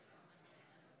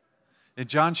In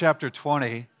John chapter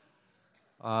 20,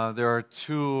 there are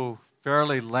two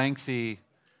fairly lengthy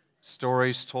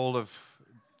stories told of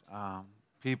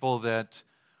people that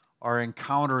are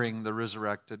encountering the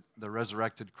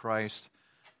resurrected Christ.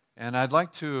 And I'd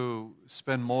like to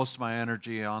spend most of my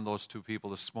energy on those two people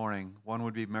this morning. One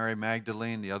would be Mary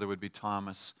Magdalene, the other would be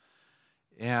Thomas.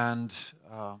 And,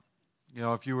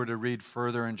 if you were to read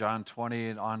further in John 20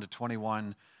 and on to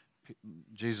 21,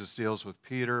 Jesus deals with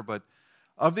Peter. But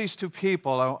of these two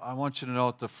people, I want you to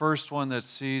note the first one that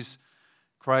sees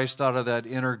Christ out of that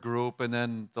inner group, and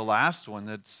then the last one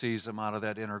that sees him out of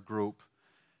that inner group,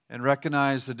 and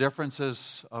recognize the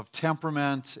differences of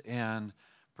temperament and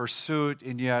pursuit,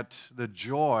 and yet the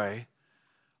joy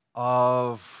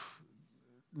of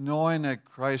knowing that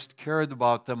Christ cared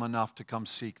about them enough to come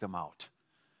seek them out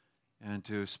and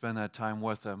to spend that time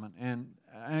with them. And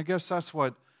I guess that's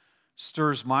what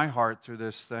stirs my heart through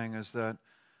this thing, is that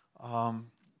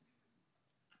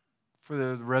for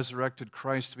the resurrected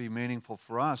Christ to be meaningful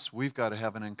for us, we've got to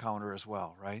have an encounter as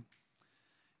well, right?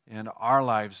 And our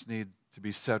lives need to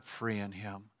be set free in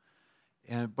Him.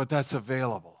 But that's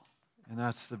available, and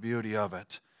that's the beauty of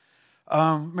it.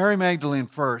 Mary Magdalene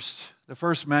first. The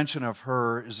first mention of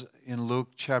her is in Luke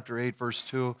chapter 8, verse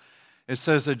 2. It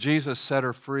says that Jesus set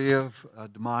her free of a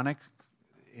demonic,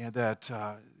 and that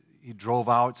He drove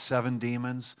out 7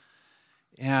 demons.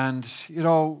 And,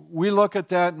 we look at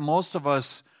that, and most of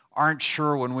us aren't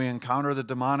sure when we encounter the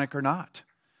demonic or not.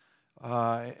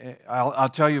 I'll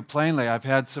tell you plainly, I've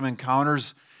had some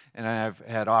encounters, and I've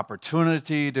had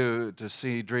opportunity to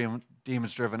see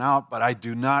demons driven out, but I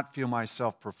do not feel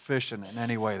myself proficient in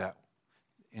any way that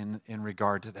in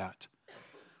regard to that.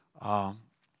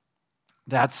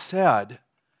 That said,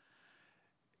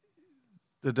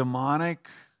 the demonic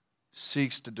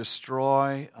seeks to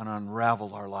destroy and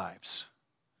unravel our lives.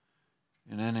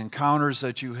 And in encounters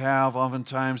that you have,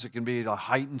 oftentimes it can be a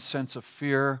heightened sense of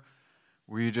fear,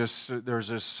 where there's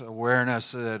this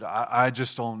awareness that I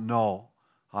just don't know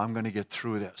how I'm going to get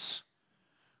through this.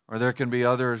 Or there can be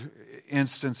other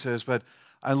instances, but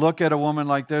I look at a woman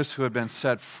like this who had been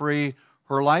set free.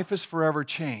 Her life is forever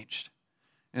changed.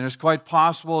 And it's quite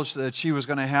possible that she was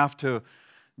going to have to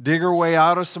dig her way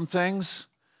out of some things,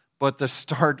 but the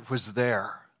start was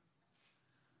there.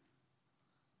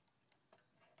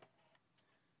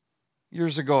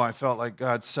 Years ago, I felt like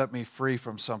God set me free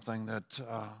from something that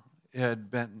had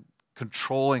been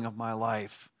controlling of my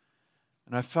life.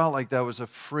 And I felt like that was a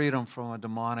freedom from a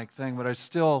demonic thing, but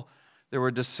there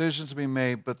were decisions to be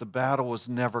made, but the battle was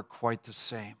never quite the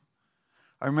same.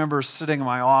 I remember sitting in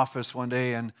my office one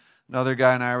day, and another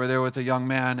guy and I were there with a young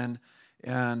man,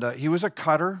 and he was a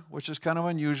cutter, which is kind of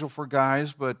unusual for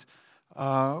guys, but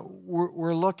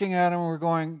we're looking at him and we're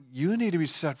going, you need to be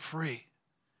set free.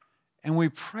 And we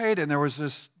prayed, and there was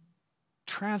this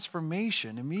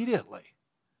transformation immediately.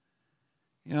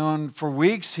 And for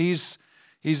weeks he's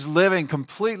living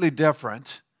completely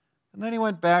different. And then he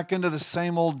went back into the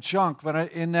same old junk.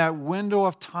 But in that window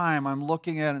of time, I'm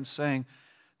looking at it and saying,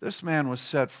 this man was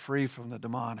set free from the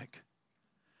demonic.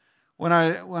 When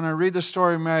I read the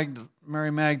story of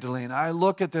Mary Magdalene, I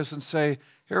look at this and say,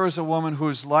 here was a woman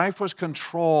whose life was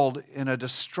controlled in a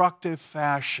destructive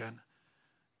fashion.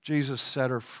 Jesus set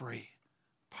her free.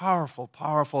 Powerful,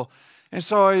 powerful. And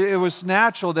so it was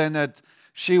natural then that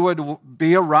she would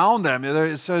be around them.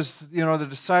 It says, the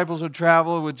disciples would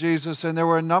travel with Jesus, and there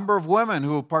were a number of women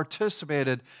who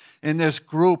participated in this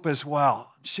group as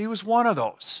well. She was one of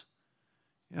those.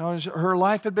 Her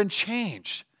life had been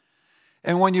changed.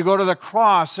 And when you go to the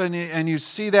cross and you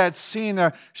see that scene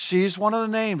there, she's one of the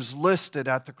names listed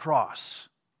at the cross.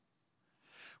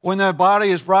 When the body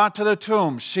is brought to the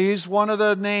tomb, she's one of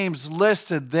the names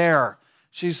listed there.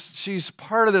 She's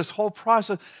part of this whole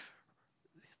process.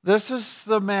 This is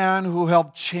the man who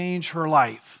helped change her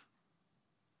life.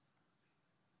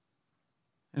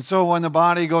 And so when the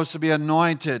body goes to be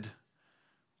anointed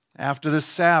after the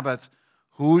Sabbath,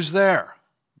 who's there?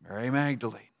 Mary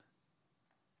Magdalene.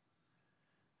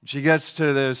 She gets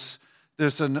to this,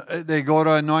 they go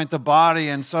to anoint the body,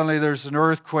 and suddenly there's an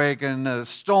earthquake, and the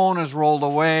stone is rolled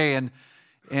away, and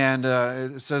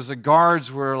it says the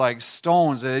guards were like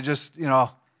stones. They just,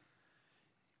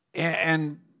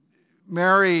 and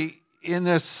Mary, in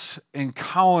this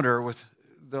encounter with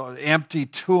the empty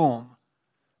tomb,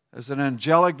 there's an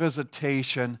angelic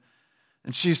visitation,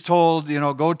 and she's told,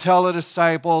 go tell the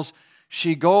disciples.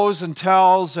 She goes and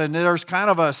tells, and there's kind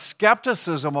of a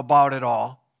skepticism about it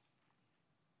all.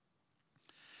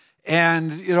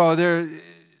 And,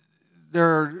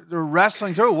 they're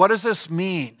wrestling through, what does this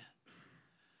mean?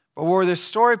 But where this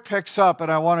story picks up,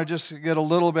 and I want to just get a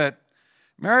little bit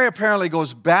Mary apparently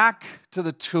goes back to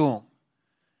the tomb,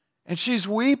 and she's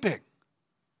weeping.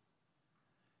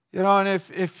 And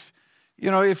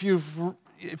if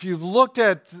you've looked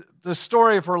at the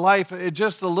story of her life,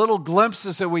 just the little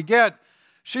glimpses that we get,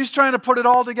 she's trying to put it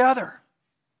all together.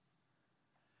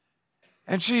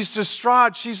 And she's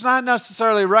distraught. She's not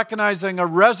necessarily recognizing a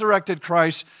resurrected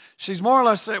Christ. She's more or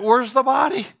less saying, where's the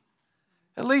body?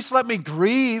 At least let me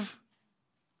grieve.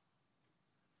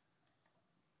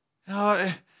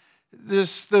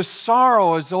 This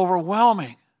sorrow is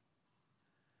overwhelming.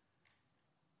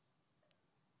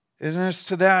 And as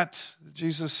to that,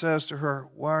 Jesus says to her,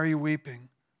 why are you weeping?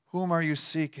 Whom are you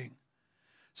seeking?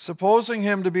 Supposing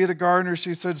him to be the gardener,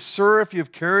 she said, Sir, if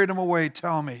you've carried him away,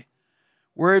 tell me.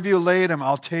 Where have you laid him?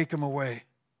 I'll take him away.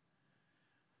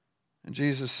 And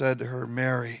Jesus said to her,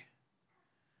 Mary.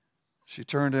 She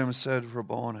turned to him and said,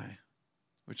 Rabboni,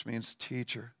 which means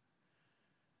teacher.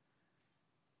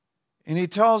 And he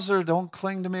tells her, don't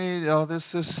cling to me.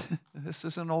 This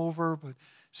isn't over. But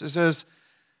she says,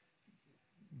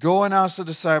 go announce to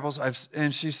the disciples.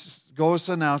 And she goes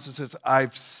to announce and says,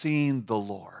 I've seen the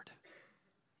Lord.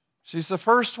 She's the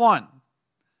first one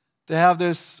to have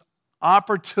this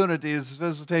opportunity, this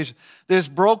visitation. This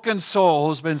broken soul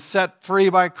who's been set free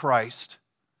by Christ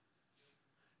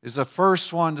is the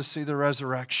first one to see the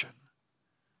resurrection.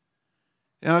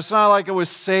 It's not like it was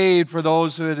saved for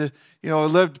those who had,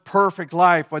 lived perfect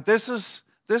life, but this is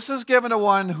given to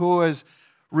one who has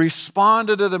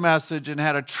responded to the message and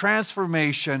had a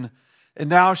transformation, and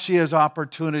now she has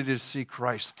opportunity to see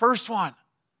Christ. First one.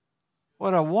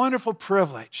 What a wonderful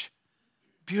privilege.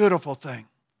 Beautiful thing.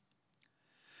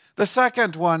 The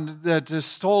second one that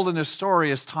is told in this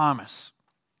story is Thomas.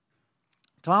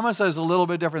 Thomas has a little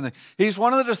bit different thing. He's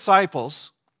one of the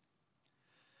disciples.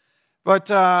 But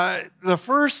the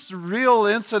first real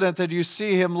incident that you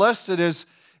see him listed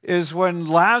is when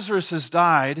Lazarus has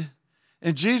died,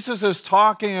 and Jesus is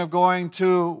talking of going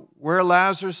to where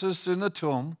Lazarus is in the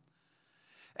tomb,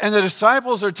 and the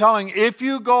disciples are telling, if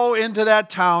you go into that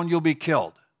town, you'll be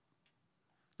killed.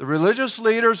 The religious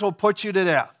leaders will put you to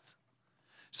death.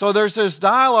 So there's this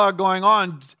dialogue going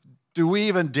on. Do we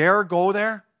even dare go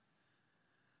there?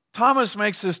 Thomas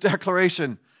makes this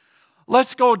declaration,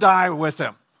 let's go die with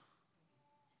him.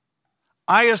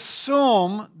 I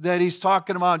assume that he's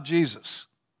talking about Jesus.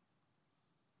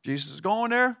 Jesus is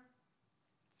going there.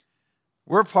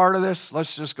 We're part of this.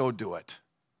 Let's just go do it.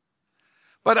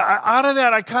 But out of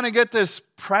that, I kind of get this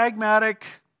pragmatic,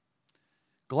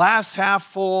 glass half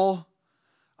full,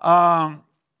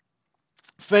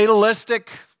 fatalistic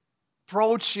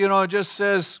approach. It just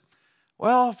says,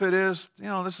 well, if it is,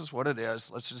 this is what it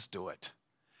is. Let's just do it.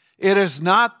 It is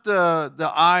not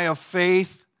the eye of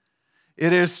faith.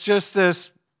 It is just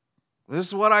this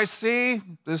is what I see,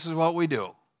 this is what we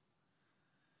do.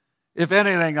 If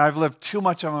anything, I've lived too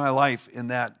much of my life in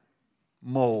that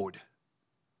mode.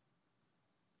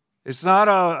 It's not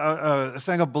a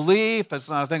thing of belief, it's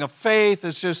not a thing of faith,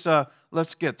 it's just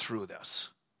let's get through this.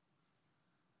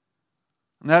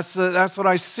 And that's what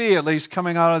I see, at least,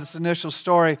 coming out of this initial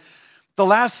story. The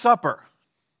Last Supper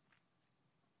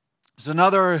is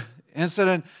another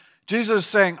incident. Jesus is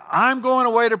saying, I'm going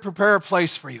away to prepare a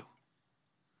place for you.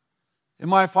 In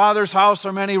my Father's house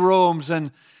are many rooms.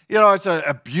 And, it's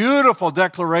a beautiful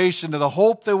declaration to the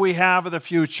hope that we have of the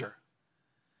future.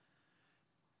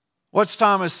 What's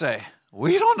Thomas say?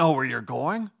 We don't know where you're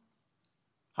going.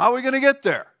 How are we going to get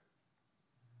there?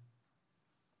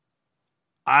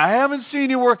 I haven't seen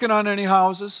you working on any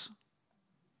houses.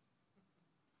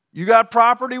 You got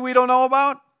property we don't know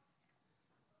about?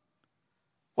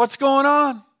 What's going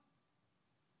on?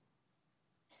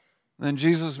 Then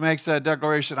Jesus makes that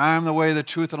declaration, I am the way, the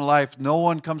truth, and the life. No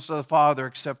one comes to the Father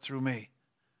except through me.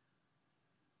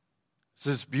 It's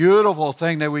this beautiful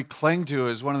thing that we cling to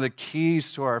as one of the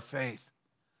keys to our faith.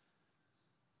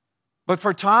 But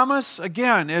for Thomas,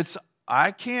 again, it's, I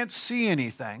can't see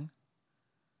anything.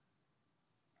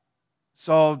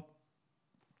 So,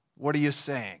 what are you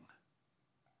saying?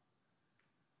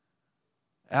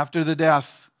 After the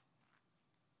death,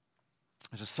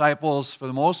 the disciples, for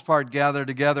the most part, gather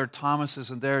together. Thomas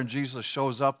isn't there, and Jesus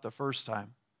shows up the first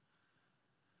time.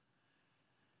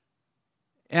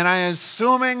 And I'm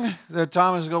assuming that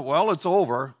Thomas goes, well, it's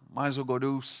over. Might as well go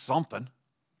do something.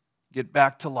 Get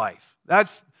back to life.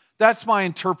 That's my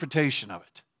interpretation of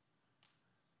it.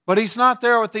 But he's not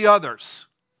there with the others.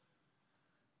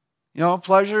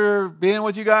 Pleasure being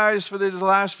with you guys for the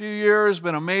last few years.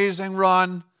 Been an amazing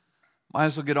run. Might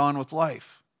as well get on with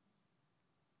life.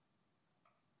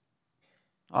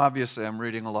 Obviously, I'm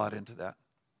reading a lot into that.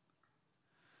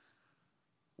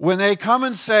 When they come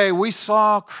and say, we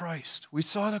saw Christ, we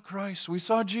saw the Christ, we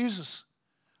saw Jesus,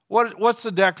 what's the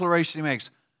declaration he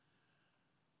makes?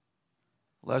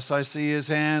 Unless I see his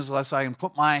hands, unless I can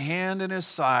put my hand in his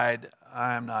side,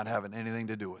 I'm not having anything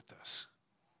to do with this.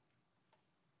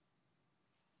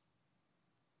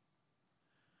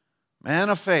 Man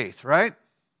of faith, right?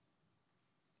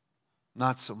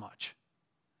 Not so much.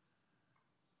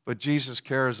 But Jesus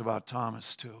cares about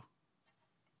Thomas too.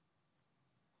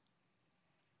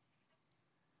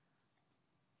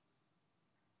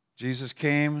 Jesus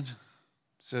came and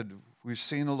said, we've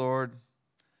seen the Lord.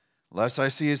 Unless I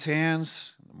see his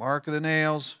hands, the mark of the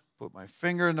nails, put my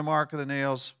finger in the mark of the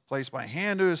nails, place my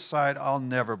hand to his side, I'll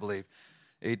never believe.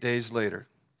 8 days later,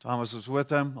 Thomas was with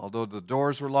them. Although the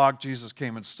doors were locked, Jesus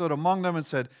came and stood among them and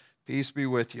said, peace be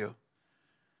with you.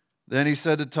 Then he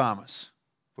said to Thomas,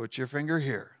 put your finger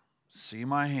here. See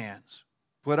my hands.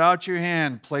 Put out your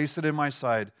hand. Place it in my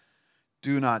side.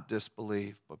 Do not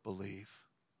disbelieve, but believe.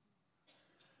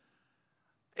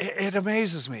 It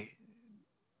amazes me.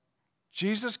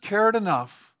 Jesus cared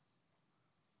enough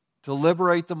to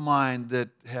liberate the mind that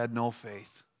had no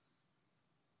faith.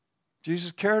 Jesus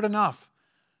cared enough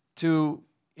to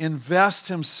invest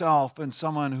himself in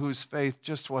someone whose faith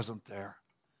just wasn't there.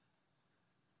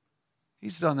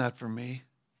 He's done that for me.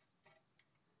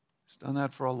 He's done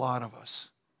that for a lot of us.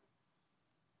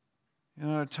 You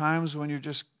know, at times when you're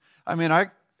just,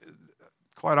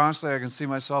 quite honestly, I can see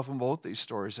myself in both these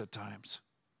stories at times.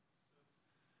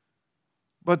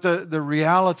 But the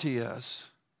reality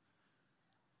is,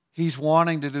 he's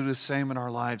wanting to do the same in our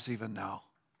lives even now.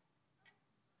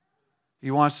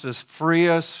 He wants to free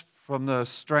us from the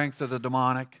strength of the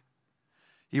demonic.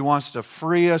 He wants to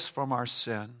free us from our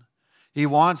sin. He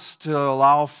wants to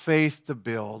allow faith to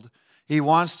build. He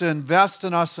wants to invest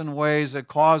in us in ways that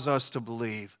cause us to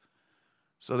believe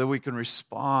so that we can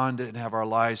respond and have our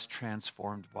lives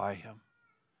transformed by him.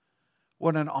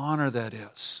 What an honor that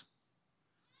is.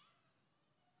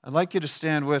 I'd like you to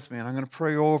stand with me, and I'm going to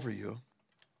pray over you.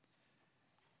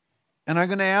 And I'm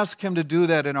going to ask him to do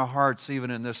that in our hearts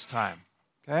even in this time.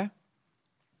 Okay?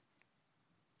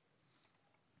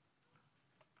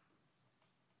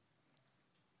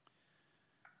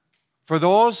 For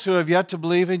those who have yet to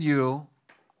believe in you,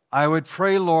 I would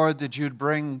pray, Lord, that you'd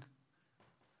bring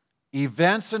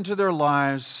events into their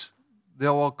lives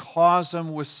that will cause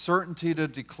them with certainty to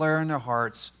declare in their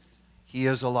hearts, he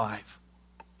is alive.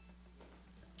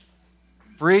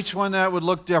 For each one that would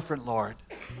look different, Lord.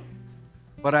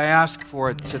 But I ask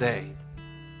for it today.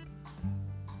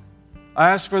 I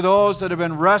ask for those that have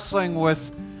been wrestling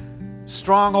with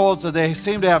strongholds that they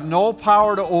seem to have no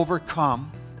power to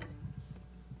overcome,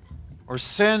 or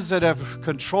sins that have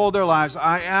controlled their lives.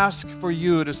 I ask for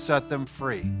you to set them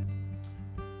free.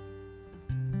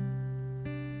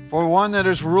 For one that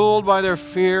is ruled by their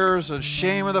fears and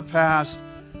shame of the past,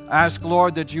 ask,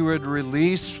 Lord, that you would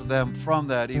release them from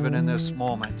that even in this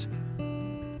moment,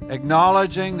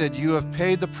 acknowledging that you have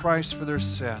paid the price for their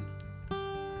sin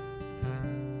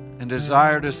and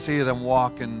desire to see them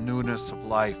walk in newness of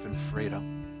life and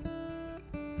freedom.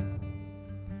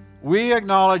 We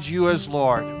acknowledge you as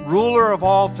Lord, ruler of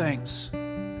all things.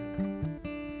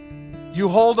 You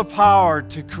hold the power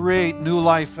to create new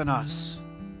life in us,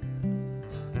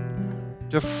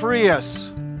 to free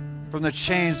us from the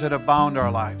chains that have bound our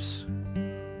lives.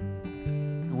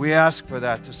 We ask for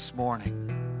that this morning.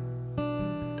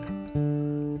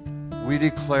 We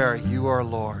declare you are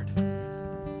Lord.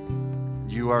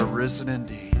 You are risen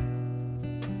indeed.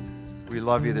 We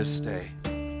love you this day.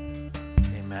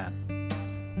 Amen.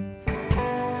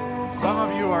 Some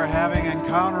of you are having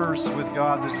encounters with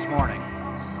God this morning.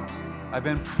 I've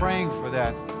been praying for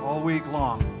that all week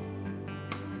long.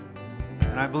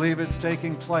 And I believe it's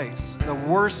taking place. The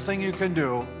worst thing you can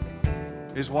do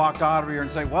is walk out of here and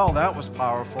say, well, that was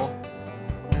powerful.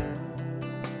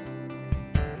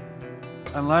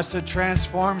 Unless it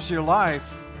transforms your life,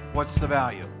 what's the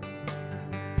value?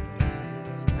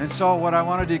 And so what I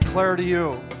want to declare to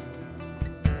you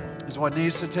is what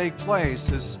needs to take place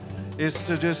is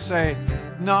to just say,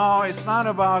 no, it's not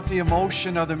about the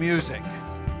emotion of the music.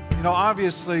 You know,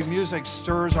 obviously music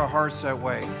stirs our hearts that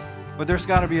way. But there's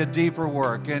got to be a deeper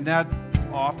work, and that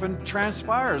often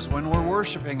transpires when we're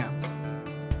worshiping him.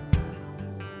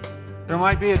 There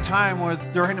might be a time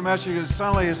during the message,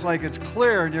 suddenly it's like it's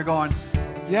clear, and you're going,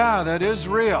 yeah, that is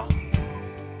real.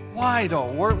 Why,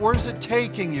 though? Where's it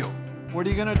taking you? What are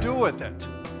you going to do with it?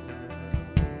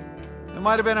 There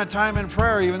might have been a time in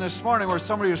prayer, even this morning, where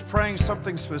somebody was praying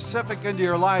something specific into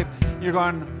your life. You're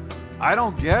going, I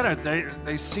don't get it.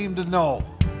 They seem to know.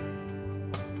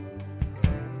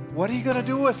 What are you going to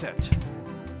do with it?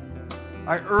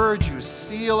 I urge you,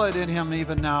 seal it in him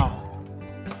even now.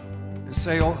 And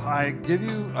say, oh, I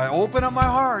open up my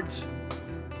heart.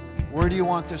 Where do you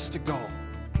want this to go?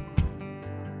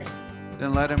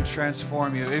 Then let him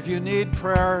transform you. If you need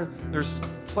prayer, there's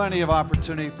plenty of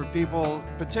opportunity for people,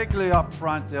 particularly up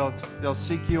front. They'll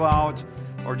seek you out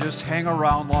or just hang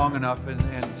around long enough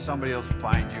and somebody will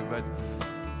find you. But,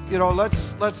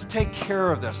 let's take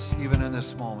care of this even in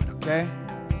this moment, okay?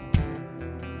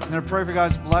 I'm going to pray for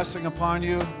God's blessing upon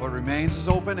you. What remains is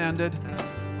open-ended.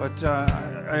 But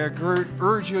I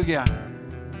urge you again,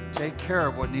 take care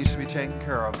of what needs to be taken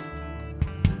care of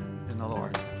in the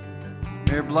Lord.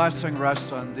 May your blessing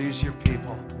rest on these your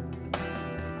people.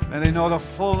 May they know the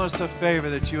fullness of favor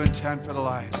that you intend for their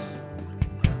lives.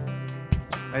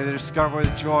 May they discover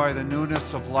the joy, the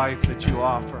newness of life that you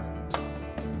offer.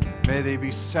 May they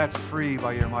be set free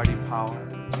by your mighty power,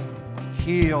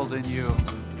 healed in you.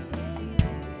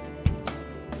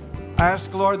 I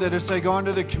ask, Lord, that as they go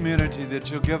into the community,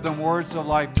 that you'll give them words of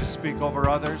life to speak over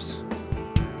others.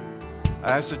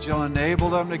 I ask that you'll enable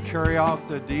them to carry out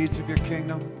the deeds of your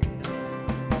kingdom.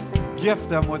 Gift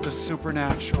them with the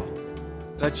supernatural,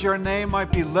 that your name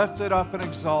might be lifted up and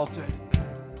exalted.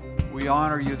 We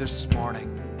honor you this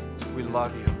morning. We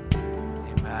love you.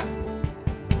 Amen.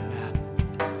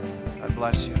 Amen. God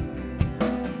bless you.